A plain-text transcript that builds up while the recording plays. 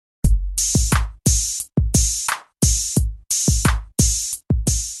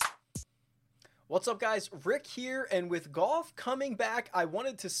What's up, guys? Rick here, and with golf coming back, I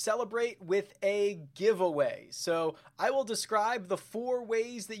wanted to celebrate with a giveaway. So I will describe the 4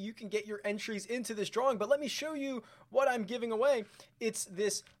 ways that you can get your entries into this drawing, but let me show you what I'm giving away. It's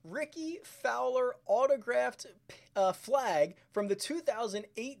this Rickie Fowler autographed flag from the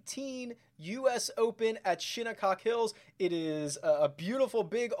 2018 U.S. Open at Shinnecock Hills. It is a beautiful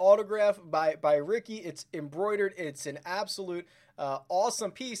big autograph by Rickie. It's embroidered. It's an absolute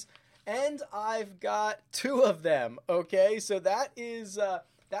awesome piece. And I've got 2 of them, okay? So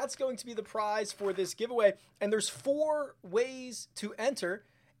that's going to be the prize for this giveaway. And there's 4 ways to enter.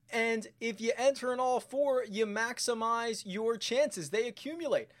 And if you enter in all 4, you maximize your chances. They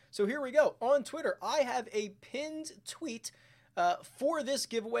accumulate. So here we go. On Twitter, I have a pinned tweet for this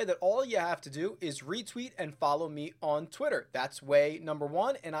giveaway that all you have to do is retweet and follow me on Twitter. That's way number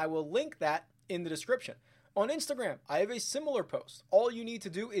 1, and I will link that in the description. On Instagram, I have a similar post. All you need to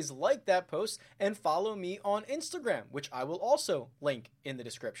do is like that post and follow me on Instagram, which I will also link in the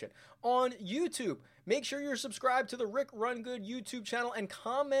description. On YouTube, make sure you're subscribed to the Rick Run Good YouTube channel and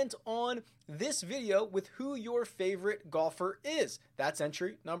comment on this video with who your favorite golfer is. That's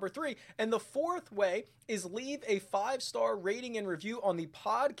entry number 3. And the 4th way is leave a 5-star rating and review on the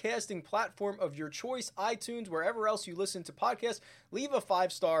podcasting platform of your choice, iTunes, wherever else you listen to podcasts. Leave a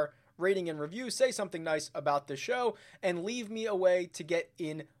 5-star rating and review, say something nice about the show, and leave me a way to get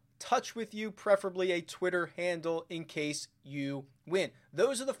in touch with you, preferably a Twitter handle in case you win.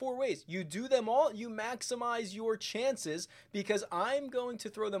 Those are the 4 ways. You do them all, you maximize your chances, because I'm going to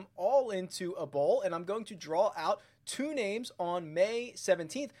throw them all into a bowl, and I'm going to draw out 2 names on May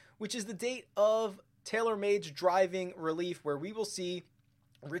 17th, which is the date of TaylorMade's Driving Relief, where we will see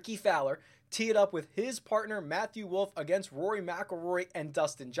Rickie Fowler tee it up with his partner Matthew Wolff against Rory McIlroy and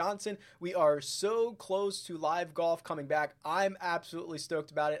Dustin Johnson. We are so close to live golf coming back. I'm absolutely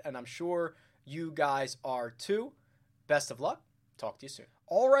stoked about it, and I'm sure you guys are too. Best of luck. Talk to you soon.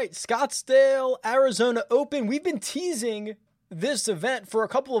 All right, Scottsdale, Arizona Open. We've been teasing this event for a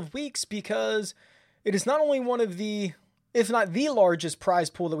couple of weeks because it is not only one of the, if not the largest prize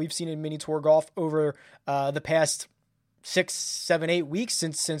pool that we've seen in mini tour golf over the past 6, 7, 8 weeks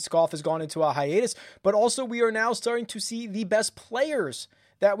since golf has gone into a hiatus, but also we are now starting to see the best players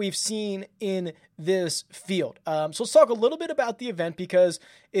that we've seen in this field. So let's talk a little bit about the event because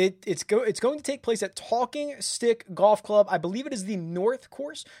it's going to take place at Talking Stick Golf Club. I believe it is the North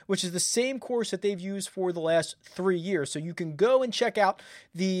course, which is the same course that they've used for the last 3 years. So you can go and check out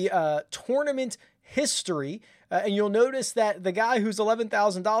the tournament history, and you'll notice that the guy who's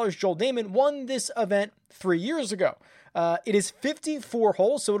 $11,000, Joel Dahmen, won this event 3 years ago. It is 54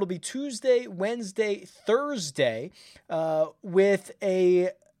 holes, so it'll be Tuesday, Wednesday, Thursday, with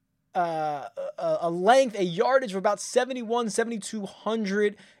a length, a yardage of about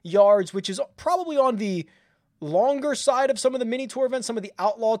 7,200 yards, which is probably on the longer side of some of the mini tour events, some of the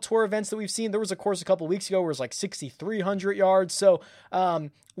outlaw tour events that we've seen. There was a course a couple of weeks ago where it was like 6,300 yards. So a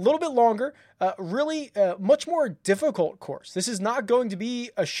little bit longer, really much more difficult course. This is not going to be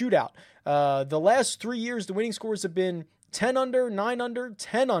a shootout. The last 3 years, the winning scores have been 10 under, 9 under,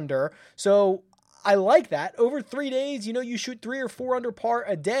 10 under. So I like that. Over 3 days, you shoot 3 or 4 under par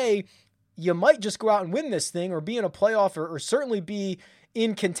a day, you might just go out and win this thing or be in a playoff or certainly be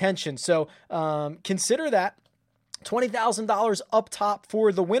in contention. So consider that. $20,000 up top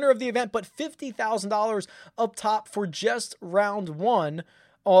for the winner of the event, but $50,000 up top for just round 1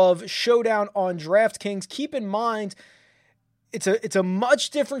 of Showdown on DraftKings. Keep in mind, it's a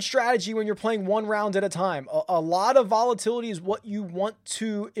much different strategy when you're playing 1 round at a time. A lot of volatility is what you want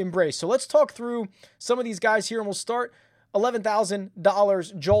to embrace. So let's talk through some of these guys here, and we'll start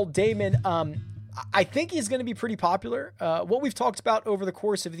 $11,000, Joel Dahmen. I think he's going to be pretty popular. What we've talked about over the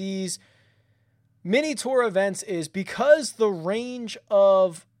course of these mini tour events is because the range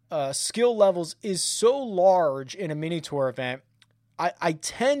of skill levels is so large in a mini tour event, I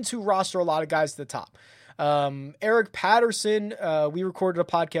tend to roster a lot of guys at the top. Eric Patterson, we recorded a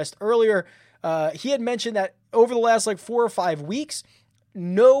podcast earlier. He had mentioned that over the last 4 or 5 weeks,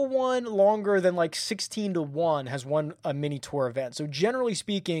 no one longer than 16-1 has won a mini tour event. So generally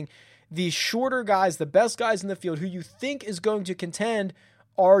speaking, the shorter guys, the best guys in the field who you think is going to contend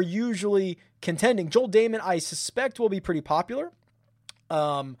are usually contending. Joel Dahmen, I suspect, will be pretty popular.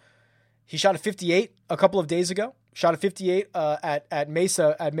 He shot a 58 a couple of days ago. Shot a 58 at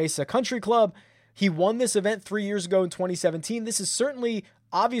Mesa Country Club. He won this event 3 years ago in 2017. This is certainly,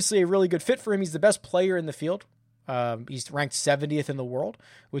 obviously, a really good fit for him. He's the best player in the field. He's ranked 70th in the world,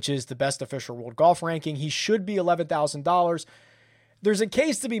 which is the best official world golf ranking. He should be $11,000. There's a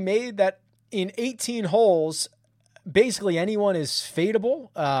case to be made that in 18 holes, basically anyone is fadeable.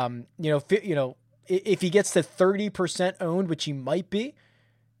 if he gets to 30% owned, which he might be,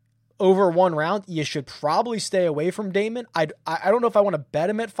 over one round, you should probably stay away from Damon. I don't know if I want to bet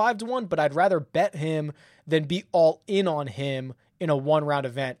him at 5-1, but I'd rather bet him than be all in on him in a one-round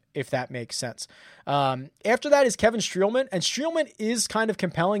event, if that makes sense. After that is Kevin Streelman, and Streelman is kind of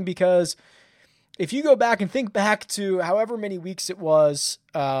compelling because if you go back and think back to however many weeks it was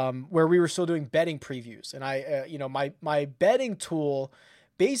where we were still doing betting previews, and my betting tool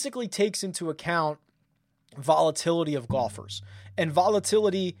basically takes into account volatility of golfers and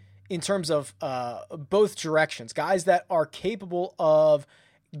volatility in terms of both directions, guys that are capable of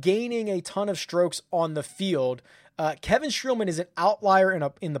gaining a ton of strokes on the field. Kevin Streelman is an outlier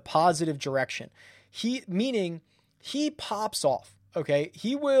in the positive direction. Meaning he pops off. Okay.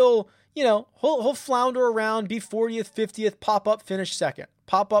 He will, he'll flounder around, be 40th, 50th, pop up, finish second,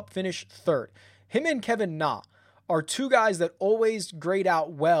 pop up, finish third. Him and Kevin Na are two guys that always grade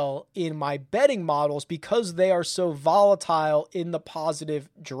out well in my betting models because they are so volatile in the positive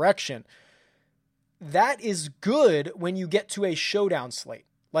direction. That is good when you get to a showdown slate.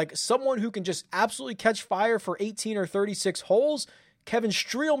 Like someone who can just absolutely catch fire for 18 or 36 holes, Kevin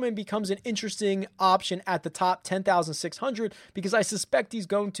Streelman becomes an interesting option at the top 10,600 because I suspect he's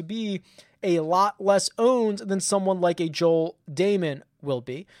going to be a lot less owned than someone like a Joel Damon will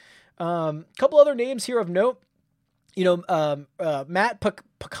be. Couple other names here of note. Matt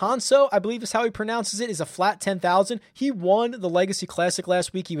Picanso, I believe is how he pronounces it, is a flat 10,000. He won the Legacy Classic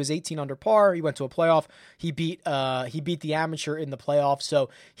last week. He was 18 under par. He went to a playoff. He beat the amateur in the playoff. So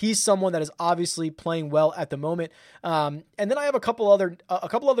he's someone that is obviously playing well at the moment. And then I have a couple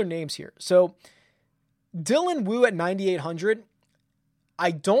other names here. So Dylan Wu at 9,800.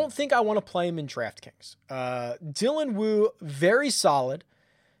 I don't think I want to play him in DraftKings. Dylan Wu, very solid.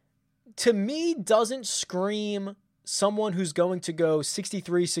 To me, doesn't scream someone who's going to go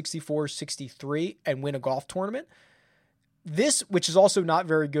 63, 64, 63 and win a golf tournament. This, which is also not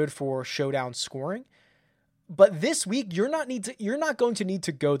very good for showdown scoring. But this week, you're not going to need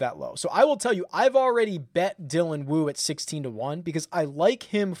to go that low. So I will tell you, I've already bet Dylan Wu at 16-1 because I like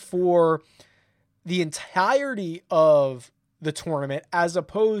him for the entirety of the tournament as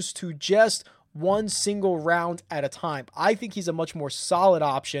opposed to just one single round at a time. I think he's a much more solid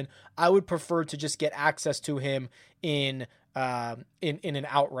option. I would prefer to just get access to him in an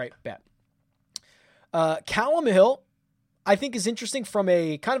outright bet. Callum Hill, I think, is interesting from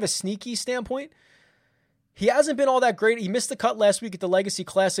a kind of a sneaky standpoint. He hasn't been all that great. He missed the cut last week at the Legacy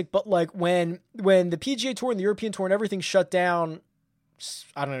Classic, but like when the PGA Tour and the European Tour and everything shut down,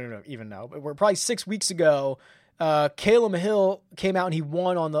 I don't even know, but we're probably 6 weeks ago. Callum Hill came out and he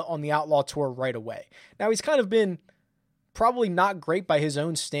won on the Outlaw Tour right away. Now he's kind of been probably not great by his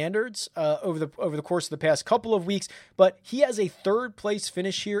own standards over the course of the past couple of weeks, but he has a third place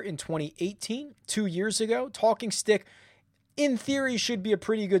finish here in 2018, 2 years ago. Talking Stick, in theory, should be a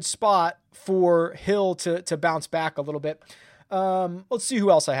pretty good spot for Hill to bounce back a little bit. Let's see who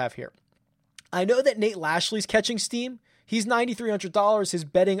else I have here. I know that Nate Lashley's catching steam. He's $9,300. His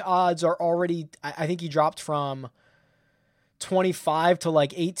betting odds are already, I think he dropped from 25 to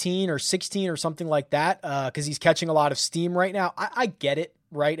like 18 or 16 or something like that because he's catching a lot of steam right now. I get it,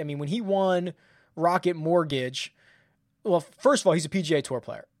 right? I mean, when he won Rocket Mortgage, well, first of all, he's a PGA Tour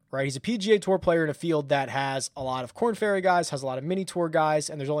player, right? He's a PGA Tour player in a field that has a lot of Korn Ferry guys, has a lot of mini tour guys,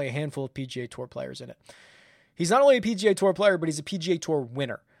 and there's only a handful of PGA Tour players in it. He's not only a PGA Tour player, but he's a PGA Tour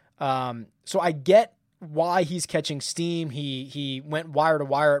winner. So I get why he's catching steam. He went wire to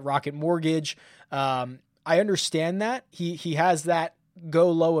wire at Rocket Mortgage. I understand that he has that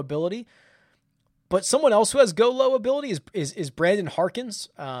go low ability, but someone else who has go low ability is Brandon Harkins.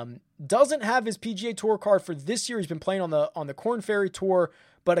 Doesn't have his PGA Tour card for this year. He's been playing on the Korn Ferry Tour,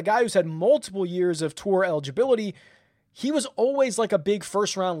 but a guy who's had multiple years of tour eligibility. He was always like a big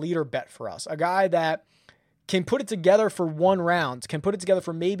first round leader bet for us. A guy that can put it together for one round, can put it together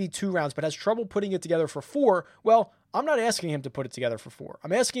for maybe 2 rounds, but has trouble putting it together for 4. Well, I'm not asking him to put it together for 4.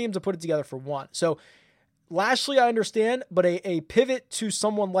 I'm asking him to put it together for 1. So Lashley, I understand, but a pivot to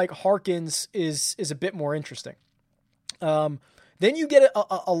someone like Harkins is a bit more interesting. Then you get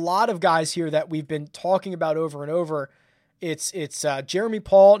a lot of guys here that we've been talking about over and over. It's Jeremy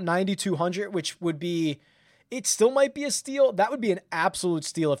Paul, 9,200, which would be, it still might be a steal. That would be an absolute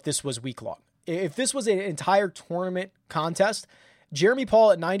steal if this was week long. If this was an entire tournament contest, Jeremy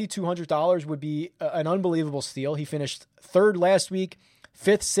Paul at $9,200 would be an unbelievable steal. He finished 3rd last week,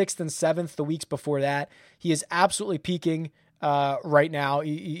 5th, 6th, and 7th the weeks before that. He is absolutely peaking right now.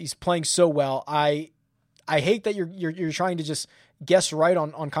 He's playing so well. I hate that you're trying to just guess right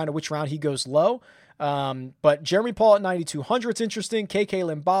on kind of which round he goes low. But Jeremy Paul at 9,200 is interesting. KK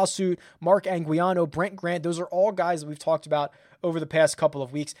Limbasu, Mark Anguiano, Brent Grant. Those are all guys that we've talked about over the past couple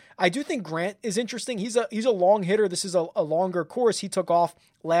of weeks. I do think Grant is interesting. He's a long hitter. This is a longer course. He took off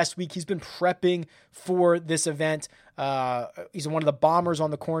last week. He's been prepping for this event. He's one of the bombers on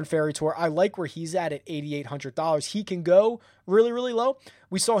the Korn Ferry Tour. I like where he's at $8,800. He can go really, really low.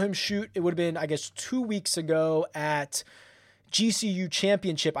 We saw him shoot. It would have been, I guess, 2 weeks ago at GCU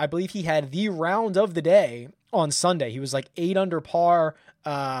Championship. I believe he had the round of the day on Sunday. He was like 8 under par,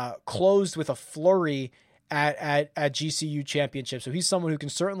 closed with a flurry at GCU Championship. So he's someone who can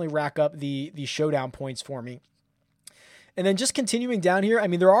certainly rack up the showdown points for me. And then just continuing down here, I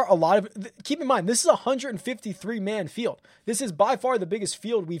mean, there are a lot of, keep in mind, this is a 153-man field. This is by far the biggest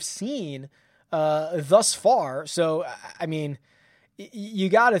field we've seen thus far. So, I mean, you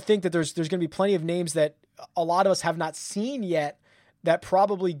got to think that there's going to be plenty of names that a lot of us have not seen yet that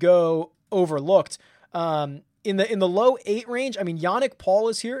probably go overlooked. In the low 8 range, I mean, Yannick Paul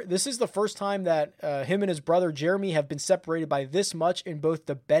is here. This is the first time that him and his brother Jeremy have been separated by this much in both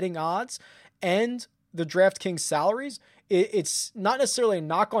the betting odds and the DraftKings salaries. It's not necessarily a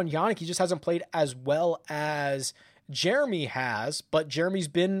knock on Yannick. He just hasn't played as well as Jeremy has, but Jeremy's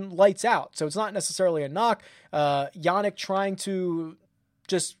been lights out. So it's not necessarily a knock. Yannick trying to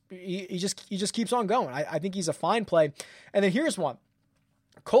he just keeps on going. I think he's a fine play. And then here's one.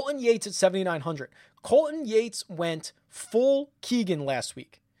 Colton Yates at 7,900. Colton Yates went full Keegan last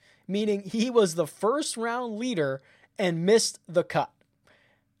week, meaning he was the first round leader and missed the cut.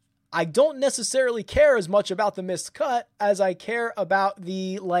 I don't necessarily care as much about the missed cut as I care about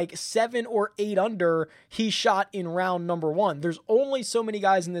the 7 or 8 under he shot in round number 1. There's only so many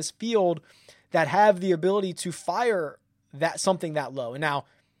guys in this field that have the ability to fire something that low. And now,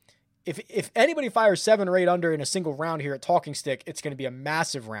 if anybody fires 7 or 8 under in a single round here at Talking Stick, it's going to be a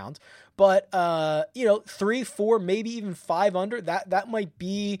massive round. But 3, 4, maybe even 5 under, that might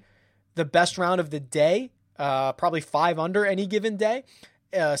be the best round of the day. Probably 5 under any given day.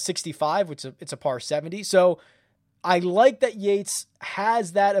 65, which it's a par 70. So I like that Yates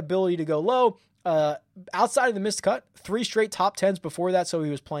has that ability to go low. Outside of the missed cut, 3 straight top 10s before that, so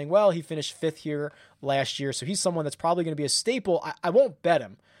he was playing well. He finished 5th here last year, so he's someone that's probably going to be a staple. I won't bet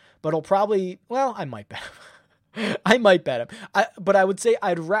him, but he'll probably, I might bet him. I might bet him. But I would say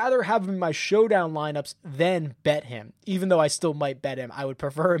I'd rather have him in my showdown lineups than bet him. Even though I still might bet him, I would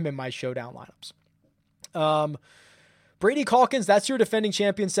prefer him in my showdown lineups. Brady Calkins, that's your defending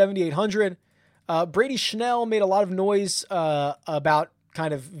champion, 7,800. Brady Schnell made a lot of noise about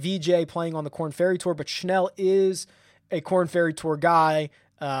kind of VJ playing on the Korn Ferry Tour, but Schnell is a Korn Ferry Tour guy.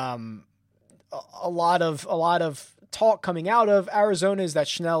 A lot of talk coming out of Arizona is that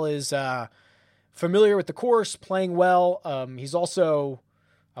Schnell is familiar with the course, playing well. He's also,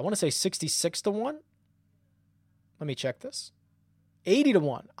 I want to say 66 to 1. Let me check this. 80 to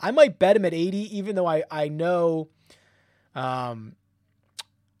 1. I might bet him at 80, even though I know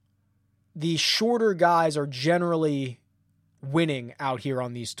the shorter guys are generally winning out here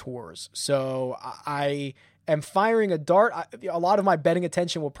on these tours. So I am firing a dart. A lot of my betting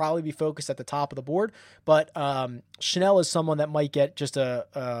attention will probably be focused at the top of the board, but Schnell is someone that might get just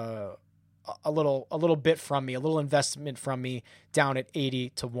a little bit from me, a little investment from me down at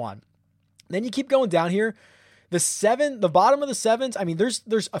 80 to 1. Then you keep going down here. The bottom of the 7s, I mean,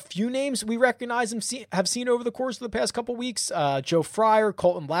 there's a few names we recognize and have seen over the course of the past couple weeks. Joe Fryer,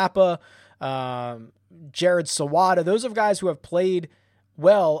 Colton Lappa, Jared Sawada. Those are guys who have played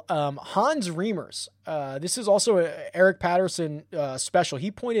well. Hans Reimers. This is also a Eric Patterson special.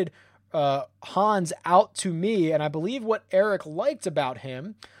 He pointed Hans out to me, and I believe what Eric liked about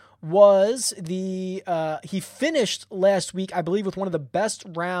him was he finished last week, I believe, with one of the best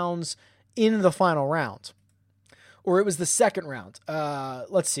rounds in the final round. Or it was the second round.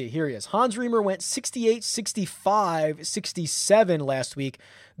 Let's see. Here he is. Hans Riemer went 68, 65, 67 last week.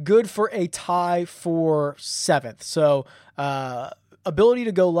 Good for a tie for 7th. So ability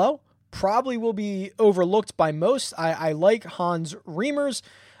to go low probably will be overlooked by most. I like Hans Riemers.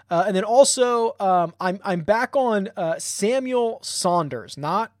 And then also I'm back on Samuel Saunders.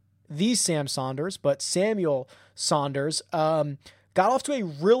 Not the Sam Saunders, but Samuel Saunders. Got off to a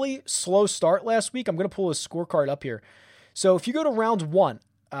really slow start last week. I'm going to pull his scorecard up here. So if you go to round 1,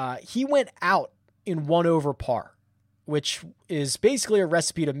 he went out in 1 over par, which is basically a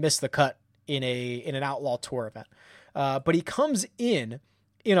recipe to miss the cut in an Outlaw Tour event. But he comes in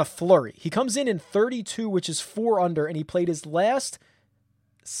a flurry. He comes in 32, which is 4 under, and he played his last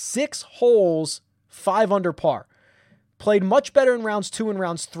 6 holes 5 under par. Played much better in rounds 2 and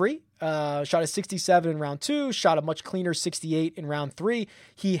rounds 3. shot a 67 in round 2, shot a much cleaner 68 in round 3.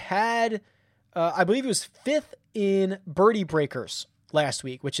 He had, I believe he was 5th in birdie breakers last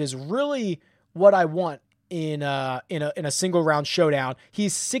week, which is really what I want in a single round showdown.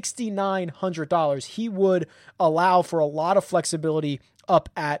 He's $6,900. He would allow for a lot of flexibility up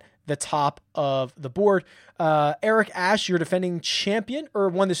at the top of the board. Eric Ashe, your defending champion, or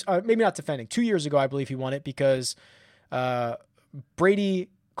won this, maybe not defending, 2 years ago, I believe he won it, because Brady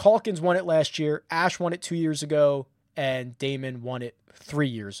Calkins won it last year, Ashe won it 2 years ago, and Damon won it 3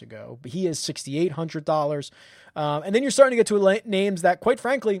 years ago. But he is $6,800. And then you're starting to get to names that, quite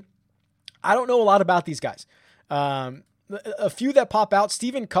frankly, I don't know a lot about these guys. A few that pop out.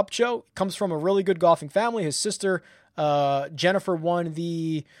 Stephen Kupcho comes from a really good golfing family. His sister, Jennifer, won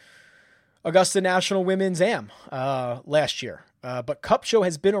the Augusta National Women's Am last year. But Kupcho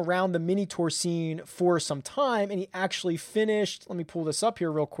has been around the mini tour scene for some time, and he actually finished, let me pull this up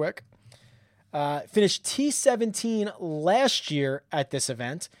here real quick, finished T17 last year at this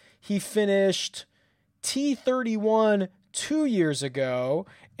event. He finished T31 2 years ago,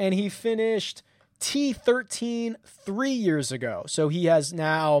 and he finished T13 3 years ago. So he has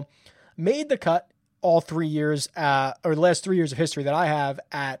now made the cut all 3 years, or the last 3 years of history that I have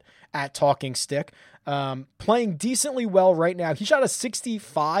at Talking Stick. Playing decently well right now. He shot a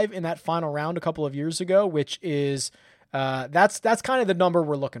 65 in that final round a couple of years ago, which is that's kind of the number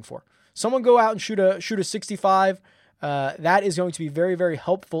we're looking for. Someone go out and shoot a 65. That is going to be very, very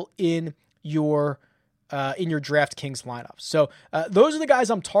helpful in your DraftKings lineup. So those are the guys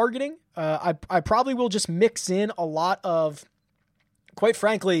I'm targeting. I probably will just mix in a lot of, quite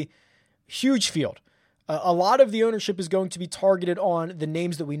frankly, huge field. A lot of the ownership is going to be targeted on the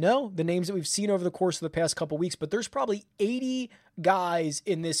names that we know, the names that we've seen over the course of the past couple weeks, but there's probably 80 guys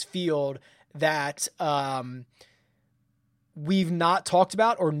in this field that we've not talked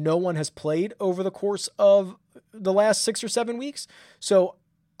about or no one has played over the course of the last 6 or 7 weeks. So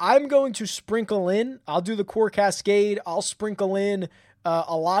I'm going to sprinkle in, I'll do the core cascade, I'll sprinkle in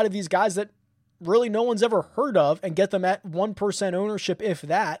a lot of these guys that really no one's ever heard of and get them at 1% ownership, if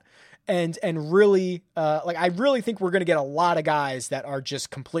that. And really, I really think we're going to get a lot of guys that are just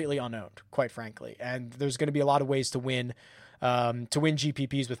completely unowned, quite frankly. And there's going to be a lot of ways to win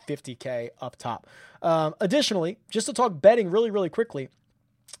GPPs with 50K up top. Additionally, just to talk betting really, really quickly,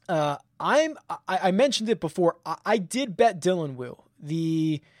 I mentioned it before. I did bet Dylan Wu.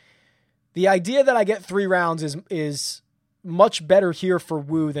 The idea that I get 3 rounds is much better here for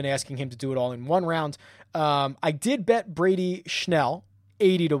Wu than asking him to do it all in 1 round. I did bet Brady Schnell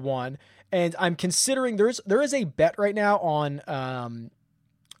 80-1, and I'm considering there is a bet right now on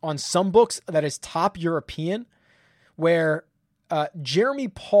some books that is top European, where Jeremy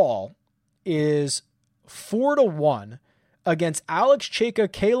Paul is 4-1 against Alex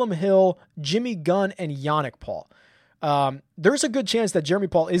Cheka, Calum Hill, Jimmy Gunn, and Yannick Paul. There's a good chance that Jeremy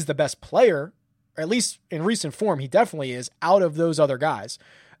Paul is the best player, or at least in recent form, he definitely is, out of those other guys.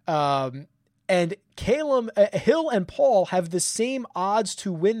 And Calum Hill and Paul have the same odds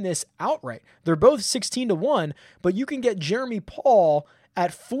to win this outright. They're both 16-1, but you can get Jeremy Paul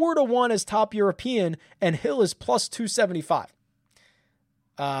at 4-1 as top European, and Hill is plus 275.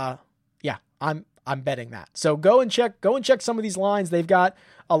 Yeah, I'm betting that. So go and check some of these lines. They've got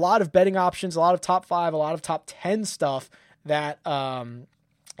a lot of betting options, a lot of top 5, a lot of top 10 stuff that, and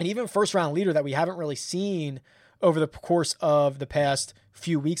even first round leader that we haven't really seen over the course of the past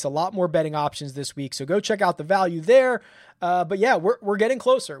few weeks. A lot more betting options this week. So go check out the value there. But yeah, we're getting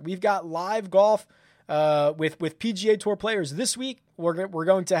closer. We've got live golf with PGA Tour players this week. We're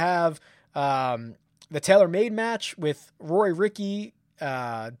going to have the TaylorMade match with Rory, Ricky,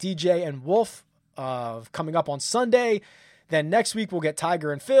 DJ, and Wolf coming up on Sunday. Then next week we'll get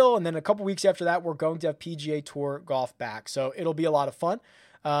Tiger and Phil, and then a couple weeks after that we're going to have PGA Tour golf back. So it'll be a lot of fun.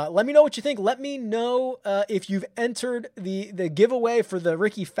 Let me know what you think. Let me know if you've entered the giveaway for the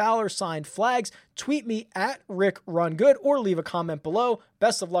Ricky Fowler signed flags. Tweet me at Rick Run Good or leave a comment below.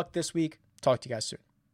 Best of luck this week. Talk to you guys soon.